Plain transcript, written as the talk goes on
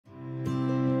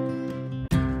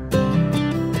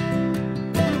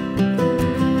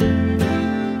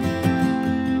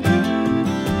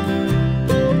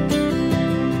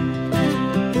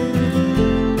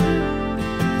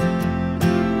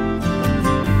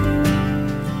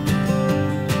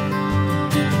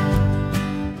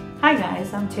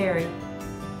Terry.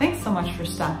 Thanks so much for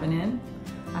stopping in.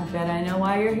 I bet I know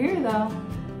why you're here though.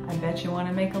 I bet you want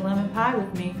to make a lemon pie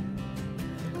with me.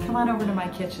 Come on over to my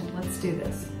kitchen. Let's do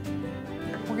this.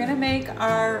 We're gonna make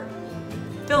our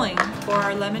filling for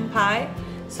our lemon pie.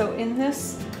 So in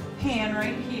this pan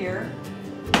right here,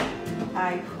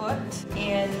 I put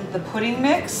in the pudding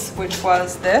mix, which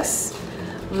was this,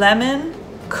 lemon,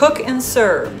 cook and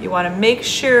serve. You wanna make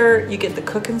sure you get the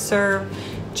cook and serve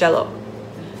Jell-O.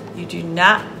 You do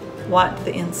not want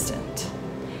the instant.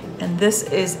 And this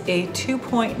is a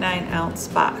 2.9 ounce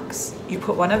box. You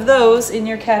put one of those in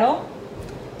your kettle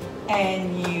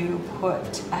and you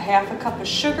put a half a cup of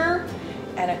sugar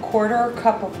and a quarter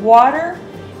cup of water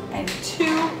and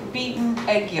 2 beaten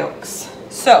egg yolks.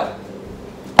 So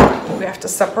we have to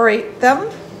separate them.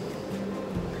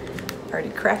 Already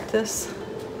cracked this.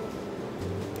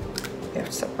 You have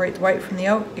to separate the white from the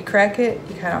yolk. You crack it,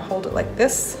 you kind of hold it like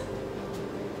this.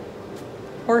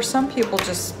 Or some people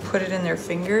just put it in their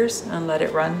fingers and let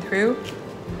it run through.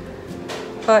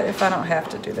 But if I don't have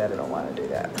to do that, I don't want to do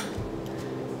that.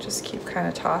 Just keep kind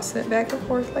of tossing it back and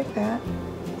forth like that.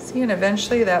 See, and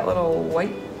eventually that little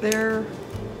white there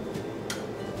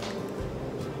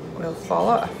will fall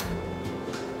off.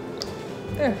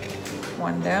 There,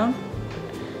 one down.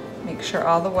 Make sure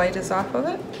all the white is off of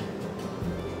it.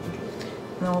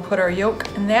 And then we'll put our yolk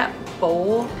in that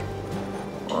bowl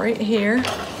right here.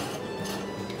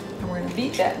 And we're gonna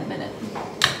beat that in a minute.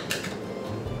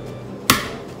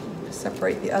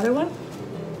 Separate the other one.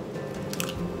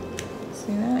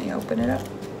 See that? You open it up.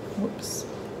 Whoops.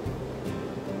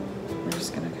 We're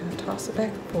just gonna kind of toss it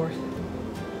back and forth.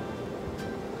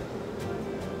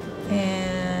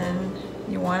 And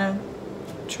you wanna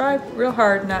try real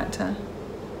hard not to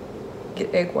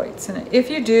get egg whites in it. If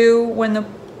you do, when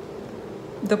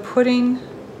the pudding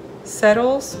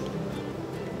settles,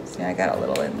 see, I got a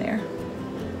little in there.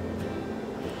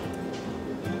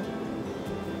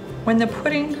 When the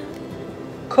pudding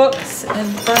cooks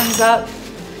and burns up,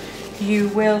 you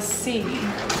will see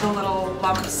the little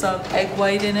lumps of egg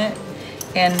white in it,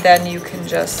 and then you can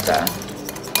just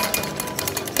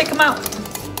pick them out.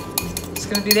 Just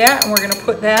gonna do that, and we're gonna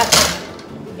put that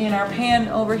in our pan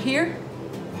over here,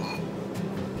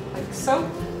 like so.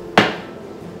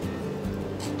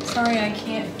 Sorry, I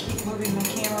can't keep moving the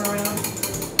camera around.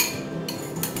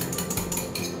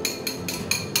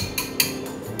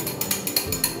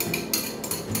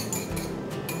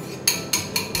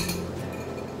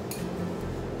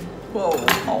 Whoa,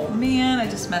 oh man, I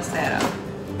just messed that up.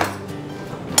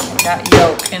 I got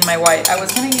yolk in my white. I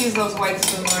was gonna use those whites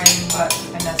for the meringue, but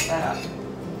I messed that up.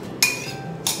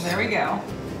 So there we go.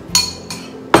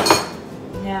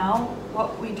 Now,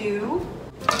 what we do,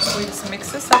 we just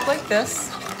mix this up like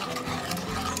this.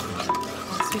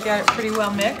 Once we got it pretty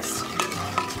well mixed.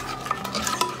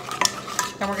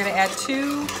 And we're gonna add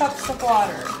 2 cups of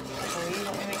water.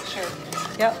 Let me make sure.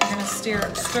 Yep, we're gonna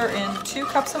stir in 2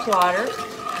 cups of water,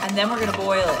 and then we're gonna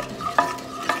boil it.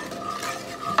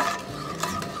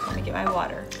 Let me get my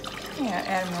water. Yeah,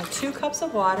 add my 2 cups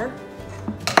of water.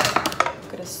 I'm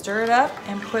gonna stir it up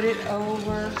and put it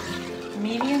over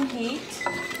medium heat.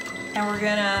 And we're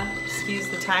gonna, excuse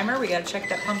the timer, we gotta check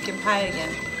that pumpkin pie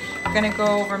again. We're gonna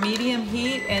go over medium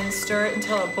heat and stir it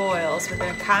until it boils. We're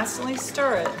gonna constantly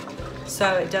stir it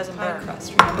so it doesn't burn.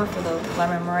 Crust, remember, for the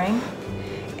lemon meringue.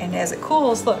 And as it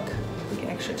cools, look, we can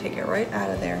actually take it right out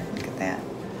of there. Look at that.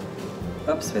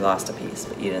 Oops, we lost a piece,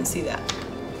 but you didn't see that.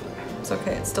 It's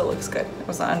okay, it still looks good. It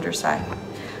was the underside.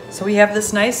 So we have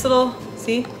this nice little,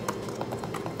 see?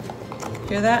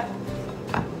 Hear that?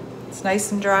 It's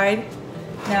nice and dried.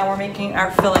 Now we're making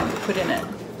our filling to put in it.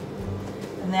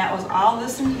 And that was all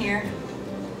this in here.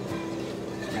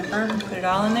 Remember, put it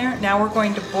all in there. Now we're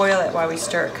going to boil it while we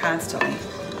stir it constantly.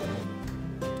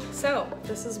 So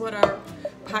this is what our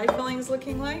pie filling is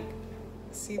looking like.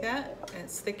 See that? And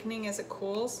it's thickening as it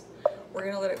cools. We're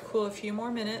gonna let it cool a few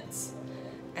more minutes.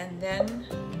 And then,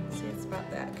 see, it's about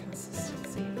that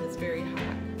consistency, but it's very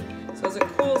hot. So as it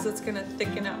cools, it's gonna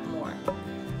thicken up more.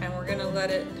 And we're gonna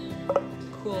let it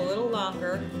cool a little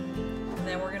longer, and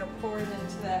then we're gonna pour it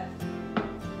into that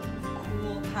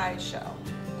cool pie shell.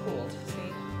 Cooled,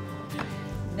 see?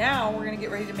 Now we're gonna get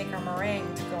ready to make our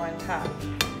meringue to go on top.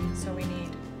 So we need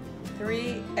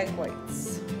 3 egg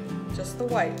whites, just the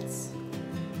whites.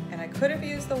 And I could have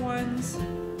used the ones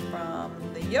from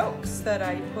the yolks that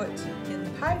I put in the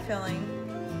pie filling,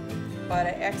 but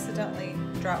I accidentally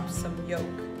dropped some yolk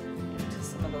into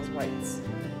some of those whites.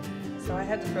 So I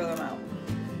had to throw them out.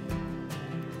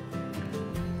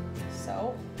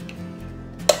 So,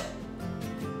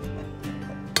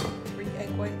 put 3 egg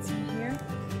whites in here.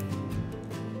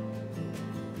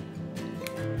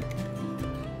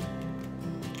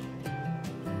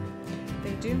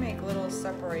 do make little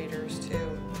separators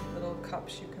too, little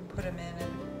cups you can put them in,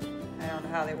 and I don't know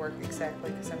how they work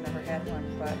exactly because I've never had one,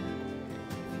 but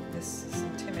this is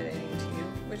intimidating to you,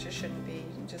 which it shouldn't be. You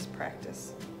can just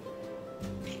practice.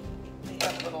 They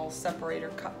have little separator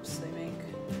cups they make.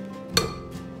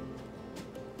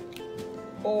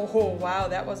 Oh wow,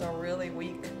 that was a really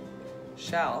weak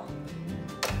shell.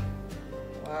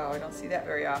 Wow, I don't see that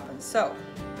very often. So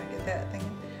I'm gonna get that thing,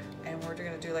 and we're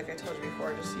gonna do like I told you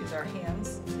before, just use our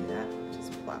hands. See that?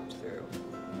 Just plopped through.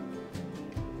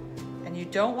 And you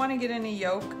don't want to get any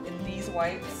yolk in these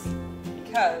whites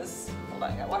because, hold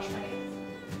on, I gotta wash my hands.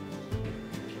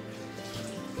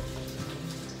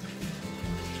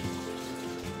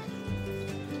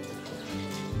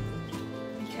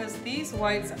 Because these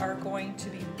whites are going to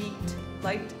be beat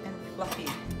light and fluffy.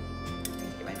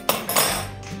 Get my mixing bowl out.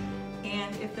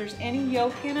 And if there's any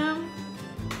yolk in them,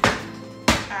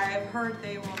 I've heard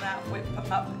they will not whip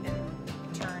up and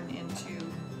turn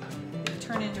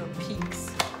into peaks.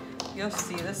 You'll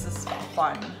see, this is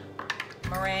fun.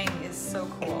 Meringue is so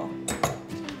cool.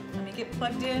 Let me get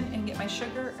plugged in and get my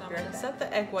sugar. I'm going to set the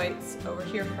egg whites over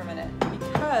here for a minute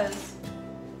because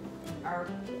our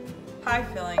pie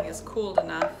filling is cooled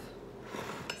enough.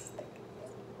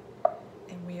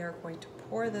 And we are going to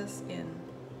pour this in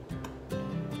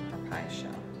our pie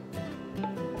shell.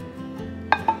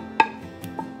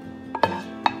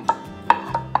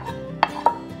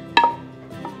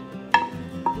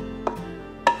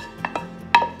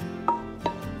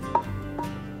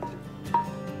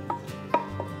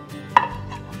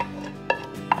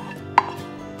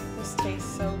 This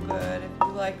tastes so good. If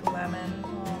you like lemon,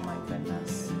 oh my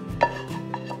goodness.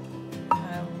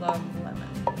 I love lemon.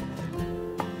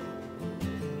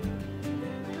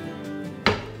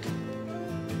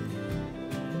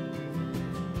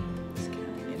 Just kind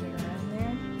of get it around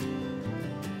there.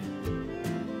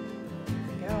 There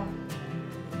we go.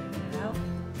 Get it out.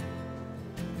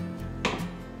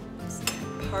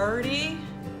 Party.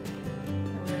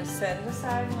 And we're going to set it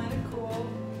aside and let it cool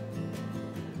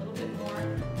a little bit more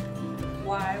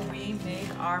while we make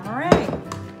our meringue.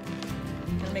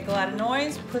 Gonna make a lot of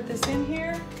noise, put this in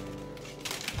here.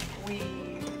 We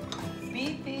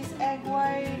beat these egg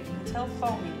white until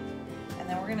foamy. And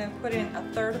then we're gonna put in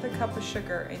 1/3 of a cup of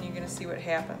sugar and you're gonna see what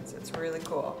happens. It's really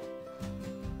cool.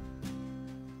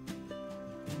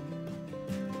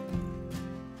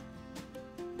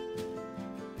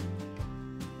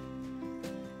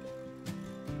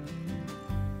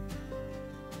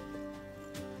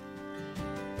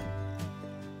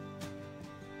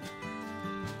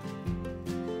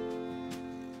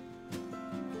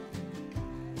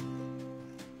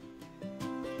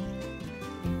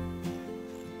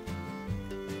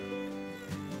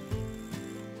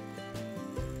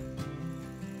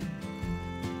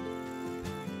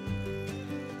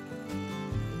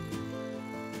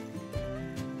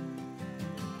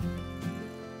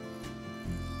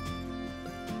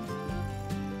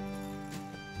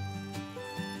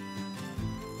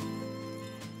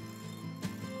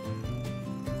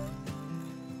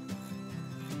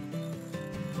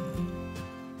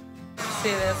 See,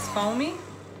 that's foamy.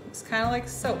 It's kind of like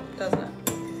soap, doesn't it?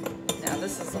 Now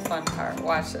this is the fun part.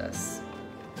 Watch this.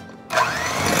 A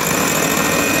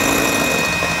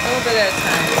little bit at a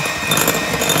time.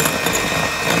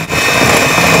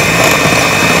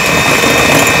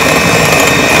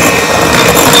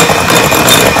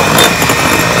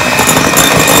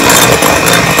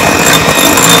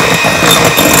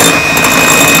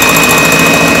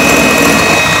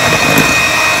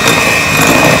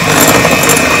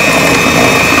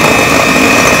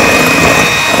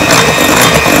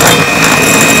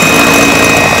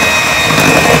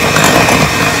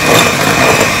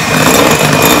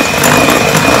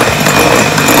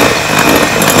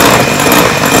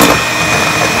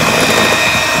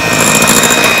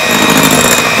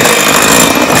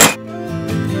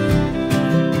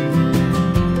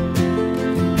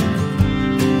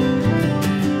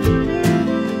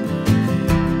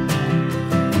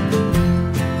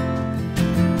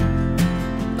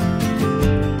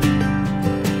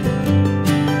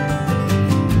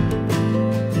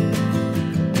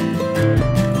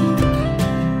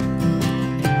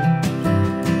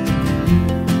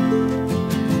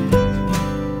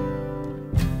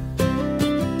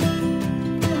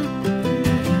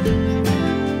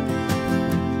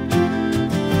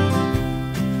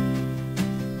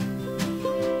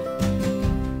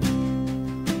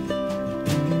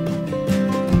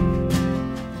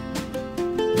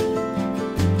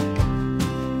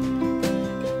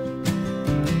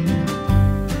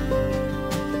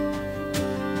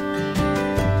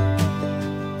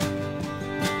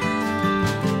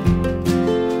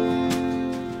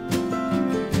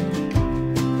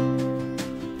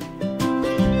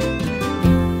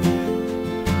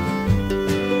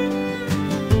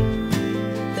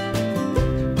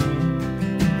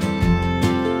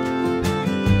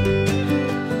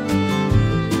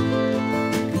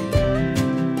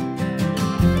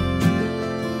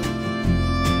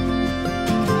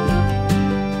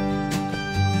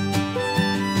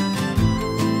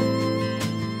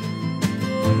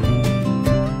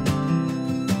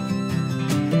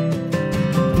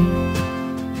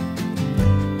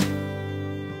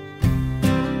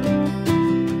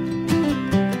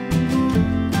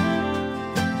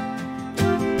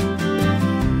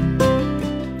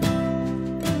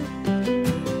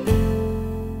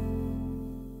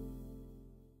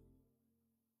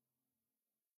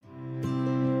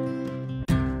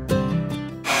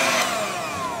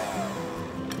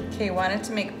 Okay, wanted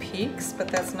to make peaks, but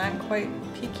that's not quite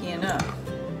peaky enough.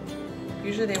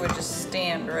 Usually they would just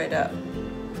stand right up.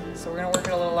 So we're gonna work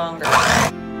it a little longer.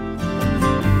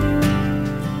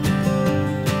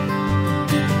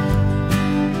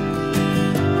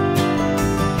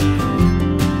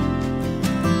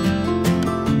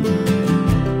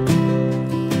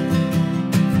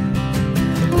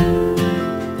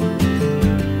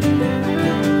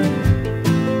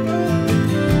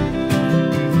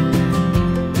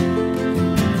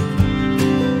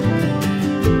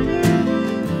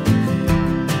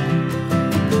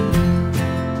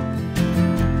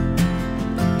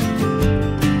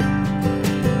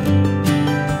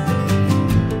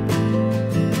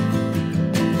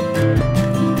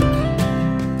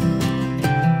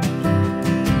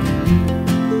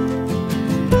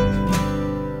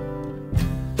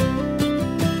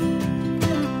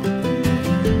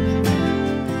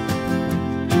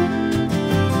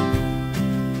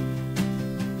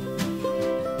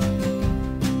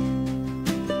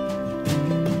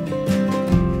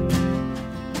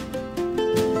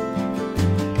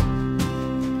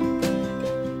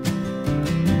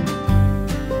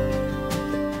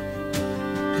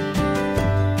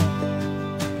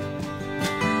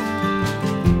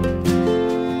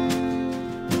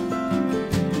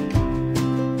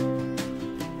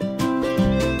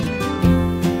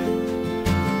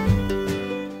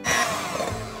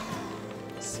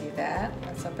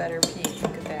 That's a better peak.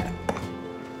 Look at that.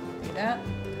 See that?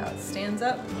 How it stands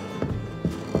up?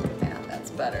 Yeah,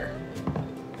 that's better.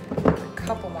 A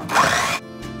couple more.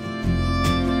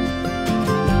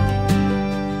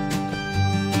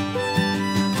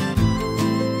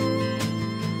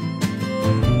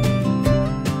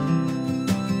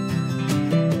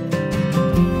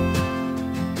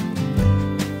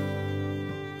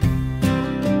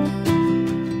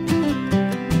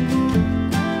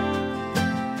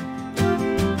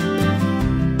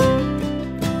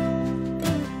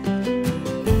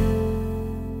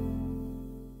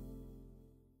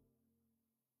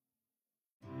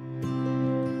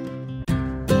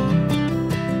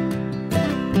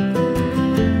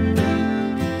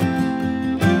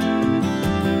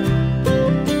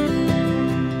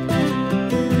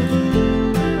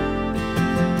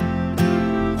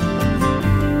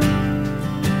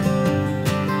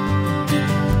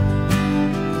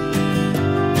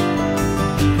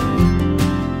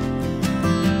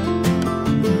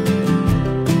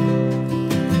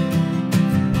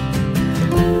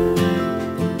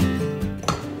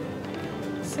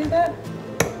 See that?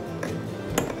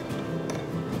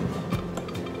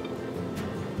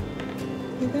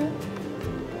 See that?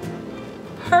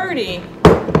 Party! And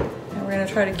we're gonna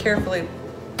try to carefully.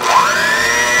 There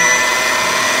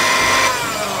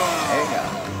you go.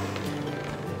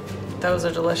 Those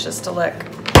are delicious to lick.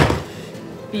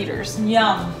 Beaters,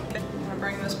 yum. I'm gonna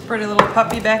bring this pretty little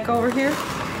puppy back over here.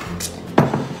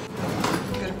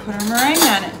 I'm gonna put our meringue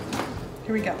on it.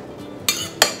 Here we go.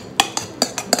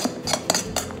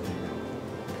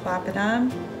 Plop it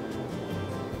on.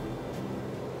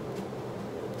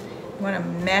 You want to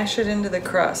mash it into the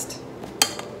crust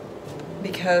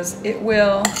because it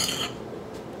will.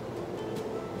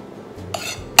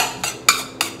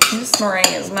 This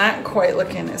meringue is not quite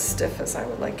looking as stiff as I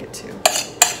would like it to.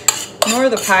 Nor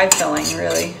the pie filling,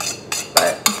 really.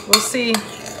 But we'll see.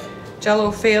 Jell-O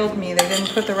failed me. They didn't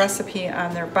put the recipe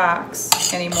on their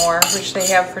box anymore, which they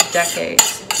have for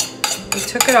decades. We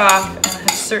took it off and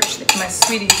I searched, my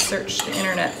sweetie searched the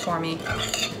internet for me.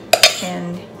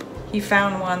 And he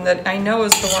found one that I know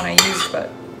is the one I used, but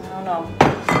I don't know.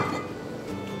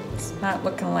 It's not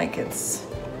looking like it's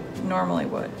normally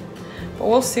would. But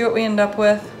we'll see what we end up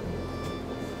with.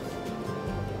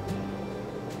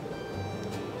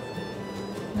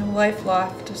 No life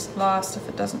lost if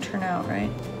it doesn't turn out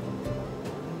right.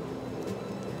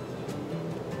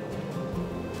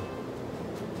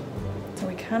 So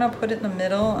we kind of put it in the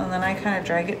middle and then I kind of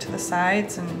drag it to the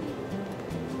sides and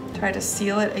try to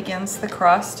seal it against the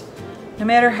crust. No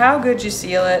matter how good you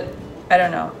seal it, I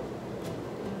don't know.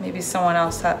 Maybe someone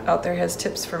else out there has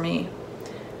tips for me.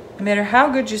 No matter how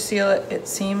good you seal it, it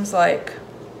seems like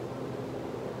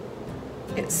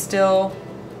it still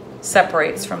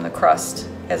separates from the crust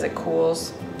as it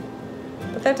cools.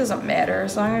 But that doesn't matter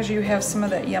as long as you have some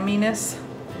of that yumminess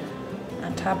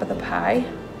on top of the pie.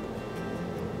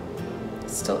 It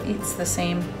still eats the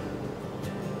same.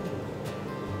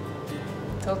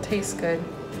 They'll taste good.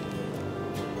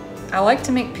 I like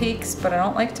to make peaks, but I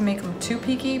don't like to make them too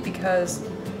peaky because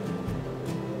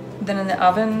then in the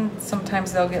oven,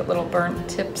 sometimes they'll get little burnt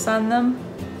tips on them.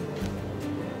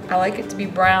 I like it to be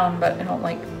brown, but I don't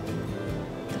like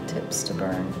the tips to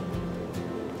burn.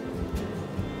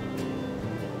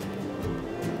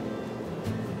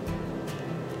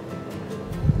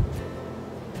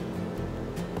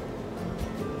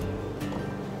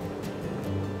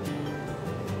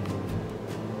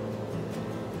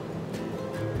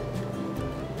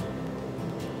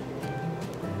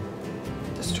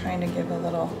 trying to give a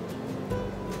little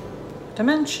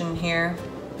dimension here.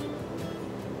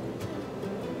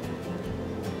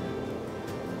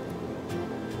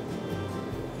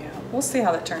 Yeah, we'll see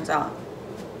how that turns out.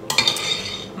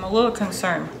 I'm a little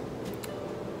concerned,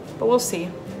 but we'll see.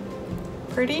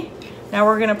 Pretty? Now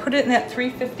we're gonna put it in that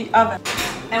 350 oven,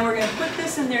 and we're gonna put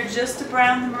this in there just to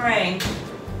brown the meringue.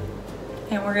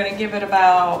 And we're gonna give it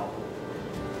about,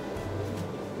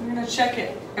 we're gonna check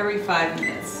it every 5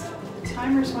 minutes.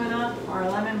 Timers went up for our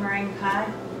lemon meringue pie.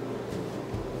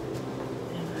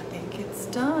 And I think it's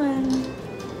done.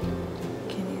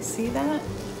 Can you see that?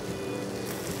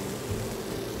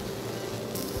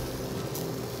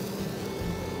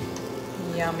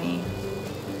 Yummy.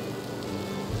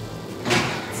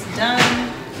 It's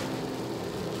done.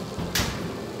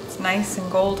 It's nice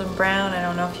and golden brown. I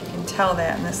don't know if you can tell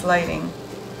that in this lighting,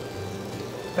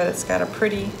 but it's got a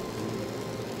pretty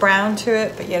brown to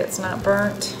it, but yet it's not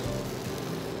burnt.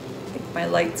 I think my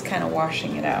light's kind of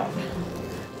washing it out.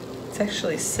 It's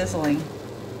actually sizzling.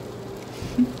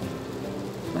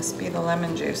 Must be the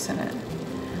lemon juice in it.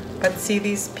 But see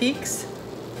these peaks?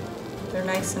 They're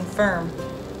nice and firm.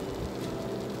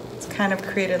 It's kind of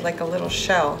created like a little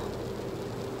shell.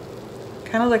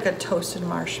 Kind of like a toasted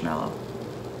marshmallow.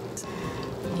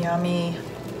 Yummy.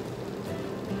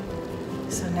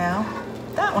 So now,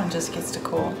 that one just gets to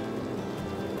cool.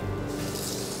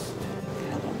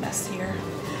 Get a little messier.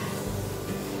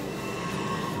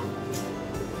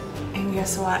 And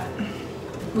guess what?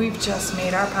 We've just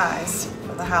made our pies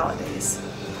for the holidays.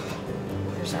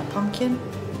 There's our pumpkin,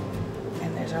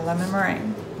 and there's our lemon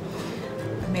meringue.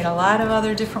 I've made a lot of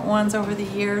other different ones over the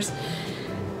years,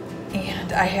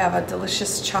 and I have a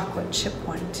delicious chocolate chip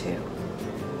one too,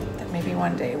 that maybe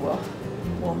one day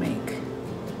we'll make.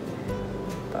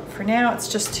 But for now, it's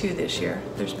just 2 this year.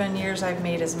 There's been years I've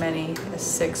made as many as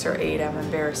 6 or 8, I'm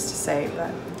embarrassed to say,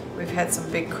 but we've had some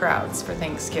big crowds for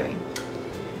Thanksgiving.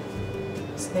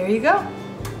 So there you go.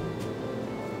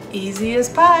 Easy as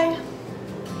pie.